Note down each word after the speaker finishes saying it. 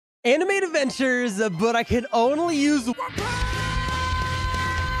Animate adventures, but I can only use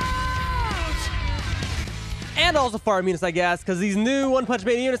and also farm units, I guess, because these new One Punch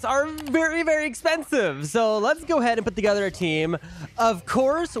Man units are very, very expensive. So let's go ahead and put together a team. Of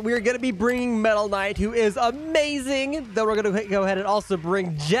course, we're going to be bringing Metal Knight, who is amazing. Then we're going to go ahead and also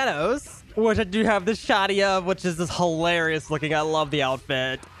bring Genos, which I do have the shoddy of, which is just hilarious looking. I love the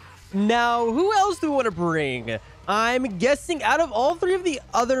outfit. Now, who else do we want to bring? I'm guessing out of all three of the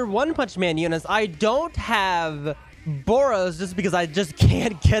other One Punch Man units, I don't have Boros just because I just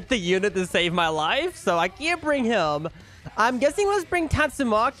can't get the unit to save my life, so I can't bring him. I'm guessing let's bring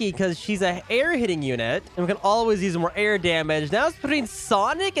Tatsumaki because she's an air hitting unit, and we can always use more air damage. Now it's between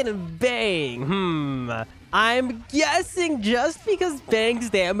Sonic and Bang. I'm guessing just because Bang's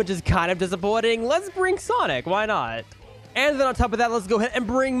damage is kind of disappointing, let's bring Sonic. Why not? And then on top of that, let's go ahead and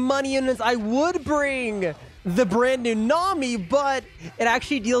bring money units. I would bring the brand new Nami, but it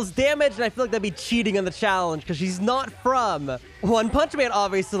actually deals damage, and I feel like that'd be cheating on the challenge because she's not from One Punch Man,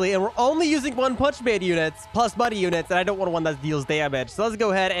 obviously, and we're only using One Punch Man units plus money units, and I don't want one that deals damage. So let's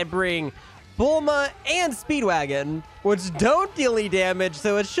go ahead and bring Bulma and Speedwagon, which don't deal any damage,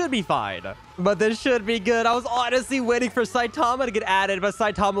 so it should be fine. But this should be good. I was honestly waiting for Saitama to get added, but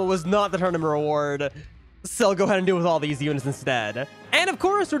Saitama was not the tournament reward. So I'll go ahead and do it with all these units instead. And of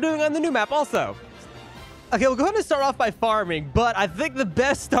course, we're doing on the new map also. Okay, we'll go ahead and start off by farming, but I think the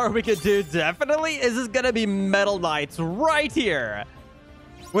best start we could do definitely is just gonna be Metal Knights right here,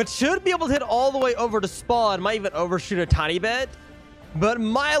 which should be able to hit all the way over to spawn, might even overshoot a tiny bit. But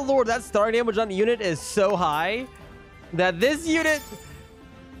my lord, that starting damage on the unit is so high that this unit,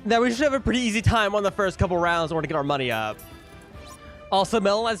 that we should have a pretty easy time on the first couple rounds in order to get our money up. Also,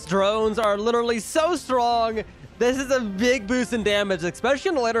 Metal Knight's drones are literally so strong. This is a big boost in damage, especially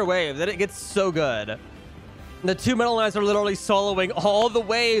in the later waves, that it gets so good. The two Metal Knights are literally soloing all the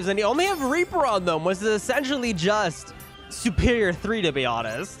waves, and you only have Reaper on them, which is essentially just Superior 3, to be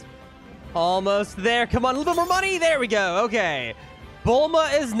honest. Almost there. Come on, a little bit more money. There we go. Okay.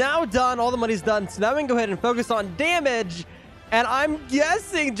 Bulma is now done. All the money's done. So now we can go ahead and focus on damage. And I'm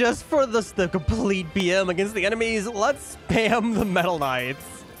guessing just for the complete BM against the enemies, let's spam the Metal Knights.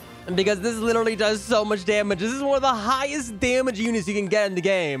 Because this literally does so much damage. This is one of the highest damage units you can get in the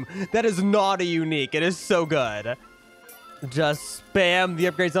game. That is not a unique. It is so good. Just spam the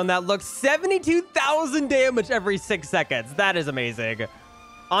upgrades on that. Look, 72,000 damage every 6 seconds. That is amazing.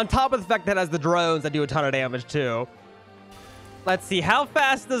 On top of the fact that it has the drones that do a ton of damage too. Let's see. How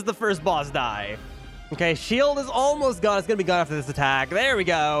fast does the first boss die? Okay, shield is almost gone. It's going to be gone after this attack. There we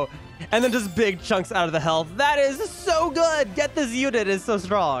go. And then just big chunks out of the health. That is so good. Get this unit. It's so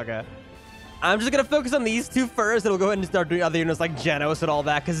strong. I'm just going to focus on these two first. And we'll go ahead and start doing other units like Genos and all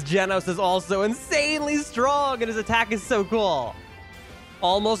that. Because Genos is also insanely strong. And his attack is so cool.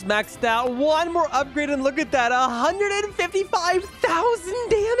 Almost maxed out. One more upgrade. And look at that. 155,000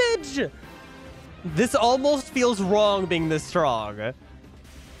 damage. This almost feels wrong being this strong.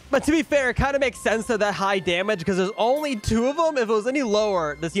 But to be fair, it kind of makes sense to that high damage because there's only two of them. If it was any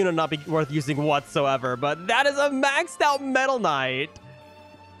lower, this unit would not be worth using whatsoever. But that is a maxed out Metal Knight.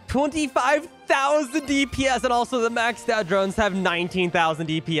 25,000 DPS, and also the maxed out drones have 19,000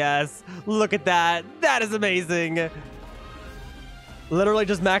 DPS. Look at that. That is amazing. Literally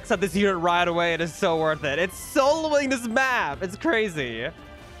just maxed out this unit right away. It is so worth it. It's soloing this map. It's crazy.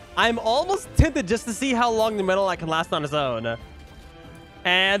 I'm almost tempted just to see how long the Metal Knight can last on his own.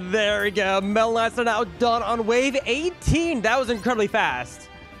 And there we go. Metal Knights are now done on wave 18. That was incredibly fast.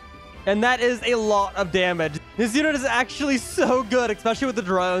 And that is a lot of damage. This unit is actually so good, especially with the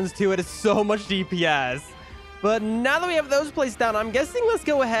drones too. It is so much DPS. But now that we have those placed down, I'm guessing let's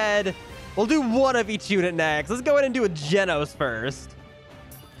go ahead. We'll do one of each unit next. Let's go ahead and do a Genos first.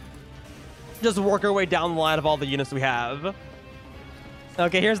 Just work our way down the line of all the units we have.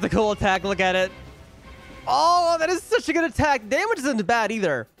 Okay, here's the cool attack. Look at it. Oh, that is such a good attack. Damage isn't bad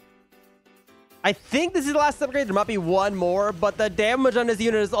either. I think this is the last upgrade. There might be one more, but the damage on this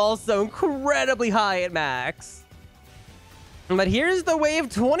unit is also incredibly high at max. But here's the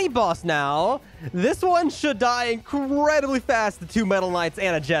wave 20 boss now. This one should die incredibly fast. The two Metal Knights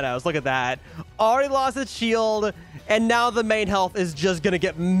and a Genos. Look at that. Already lost its shield, and now the main health is just going to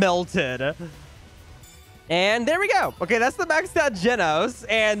get melted. And there we go. Okay, that's the maxed out Genos,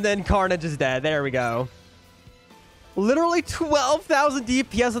 and then Carnage is dead. There we go. Literally 12,000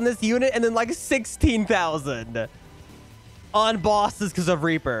 DPS on this unit, and then like 16,000 on bosses because of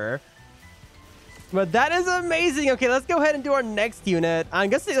Reaper. But that is amazing. Okay, let's go ahead and do our next unit. I'm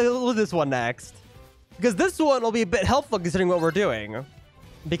guessing we'll do this one next, because this one will be a bit helpful considering what we're doing.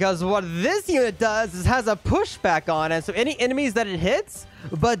 Because what this unit does is has a pushback on it. So any enemies that it hits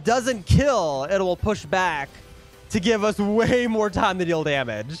but doesn't kill, it will push back to give us way more time to deal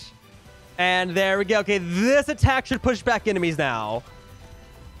damage. And there we go. Okay, this attack should push back enemies now.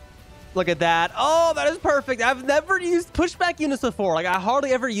 Look at that. Oh, that is perfect. I've never used pushback units before. Like, I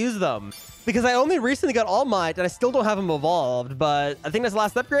hardly ever use them. Because I only recently got All Might, and I still don't have them evolved. But I think that's the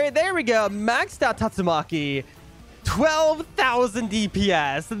last upgrade. There we go. Maxed out Tatsumaki. 12,000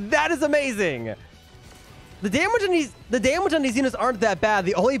 DPS. That is amazing. The damage on these units aren't that bad.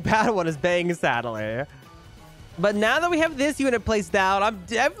 The only bad one is Bang, sadly. But now that we have this unit placed down, I'm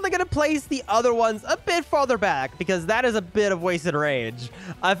definitely going to place the other ones a bit farther back, because that is a bit of wasted range.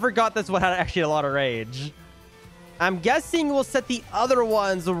 I forgot this one had actually a lot of range. I'm guessing we'll set the other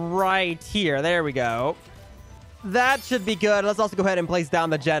ones right here. There we go. That should be good. Let's also go ahead and place down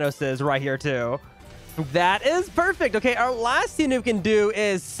the Genoses right here too. That is perfect. Okay, our last unit we can do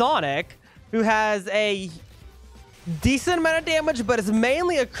is Sonic, who has a decent amount of damage, but it's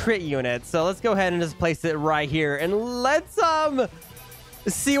mainly a crit unit. So let's go ahead and just place it right here, and let's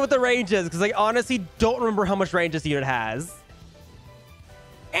see what the range is, because I honestly don't remember how much range this unit has.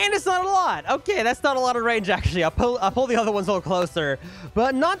 And it's not a lot. Okay, that's not a lot of range, actually. I'll pull the other ones a little closer,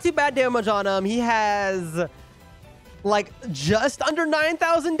 but not too bad damage on him. He has like just under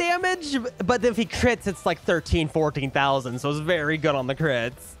 9,000 damage, but if he crits, it's like 13, 14,000. So it's very good on the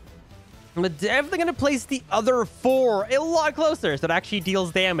crits. I'm definitely going to place the other 4 a lot closer, so it actually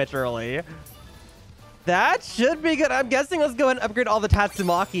deals damage early. That should be good. I'm guessing let's go ahead and upgrade all the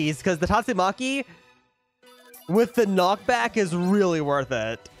Tatsumakis, because the Tatsumaki with the knockback is really worth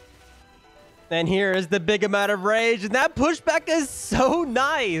it. And here is the big amount of rage, and that pushback is so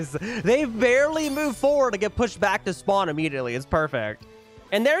nice. They barely move forward to get pushed back to spawn immediately. It's perfect.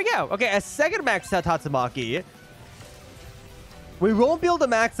 And there we go. Okay, a second max out Tatsumaki. We won't be able to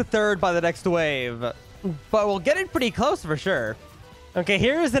max a third by the next wave, but we'll get it pretty close for sure. Okay,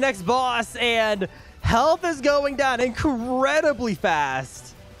 here's the next boss, and health is going down incredibly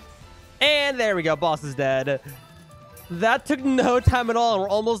fast. And there we go, boss is dead. That took no time at all, and we're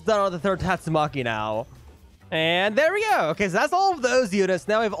almost done with the third Tatsumaki now. And there we go. Okay, so that's all of those units.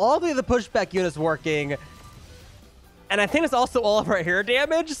 Now we have all of the pushback units working. And I think it's also all of our hair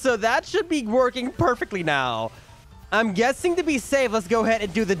damage, so that should be working perfectly now. I'm guessing to be safe, let's go ahead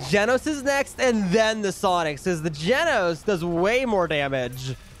and do the Genoses next, and then the Sonics, because the Genos does way more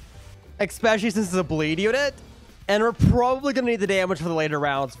damage, especially since it's a bleed unit, and we're probably going to need the damage for the later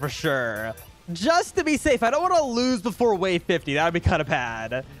rounds for sure. Just to be safe, I don't want to lose before wave 50. That would be kind of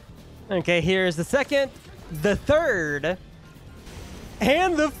bad. Okay, here's the second, the third,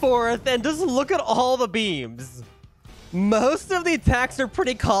 and the fourth, and just look at all the beams. Most of the attacks are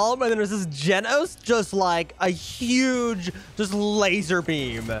pretty calm, and then there's this Genos, just like a huge, just laser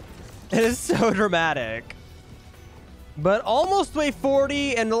beam. It is so dramatic. But almost wave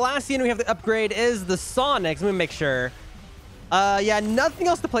 40, and the last unit we have to upgrade is the Sonics. Let me make sure. Yeah, nothing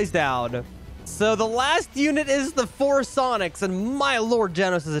else to place down. So the last unit is the 4 Sonics, and my lord,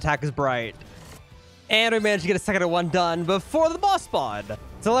 Genos' attack is bright. And we managed to get a second one done before the boss spawn.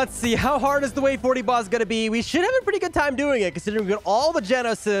 So let's see, how hard is the wave 40 boss going to be? We should have a pretty good time doing it, considering we got all the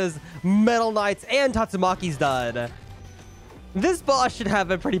Genoses, Metal Knights, and Tatsumakis done. This boss should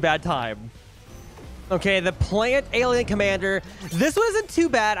have a pretty bad time. Okay, the Plant Alien Commander. This one isn't too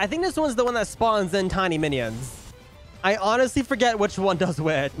bad. I think this one's the one that spawns in tiny minions. I honestly forget which one does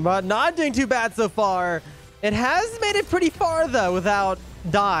which, but not doing too bad so far. It has made it pretty far, though, without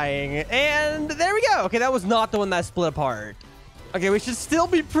dying. And there we go. Okay, that was not the one that split apart. Okay, we should still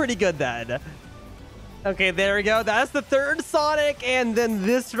be pretty good then. Okay, there we go. That's the third Sonic, and then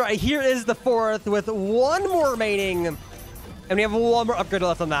this right here is the fourth with one more remaining. And we have one more upgrade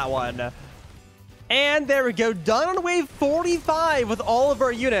left on that one. And there we go. Done on wave 45 with all of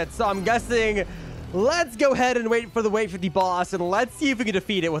our units. So I'm guessing let's go ahead and wait for the wave 50 boss, and let's see if we can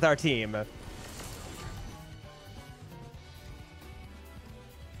defeat it with our team.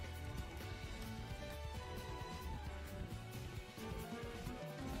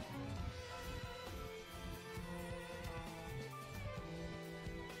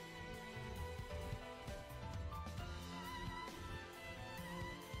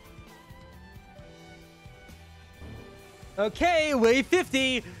 Okay, wave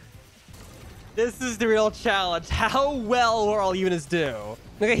 50. This is the real challenge. How well will all units do?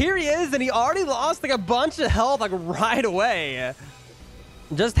 Okay, here he is, and he already lost like a bunch of health like right away.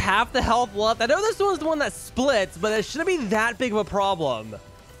 Just half the health left. I know this one's the one that splits, but it shouldn't be that big of a problem.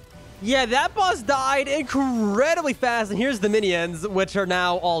 Yeah, that boss died incredibly fast, and here's the minions, which are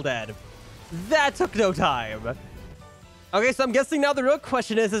now all dead. That took no time. Okay, so I'm guessing now the real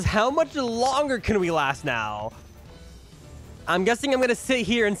question is how much longer can we last now? I'm guessing I'm going to sit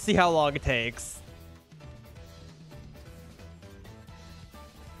here and see how long it takes.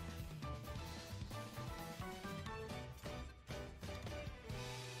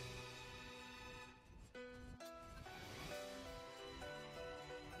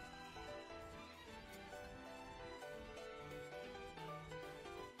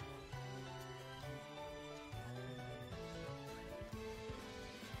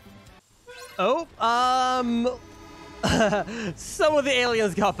 Oh, some of the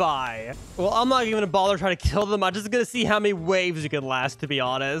aliens got by. Well, I'm not even gonna bother trying to kill them. I'm just gonna see how many waves you can last, to be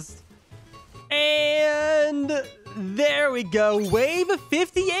honest. And there we go. Wave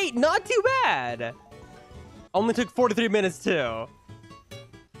 58. Not too bad. Only took 43 minutes, too.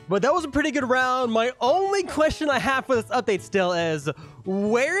 But that was a pretty good round. My only question I have for this update still is,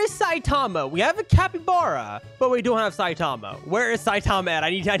 where is Saitama? We have a capybara, but we don't have Saitama. Where is Saitama at?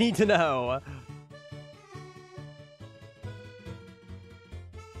 I need to know.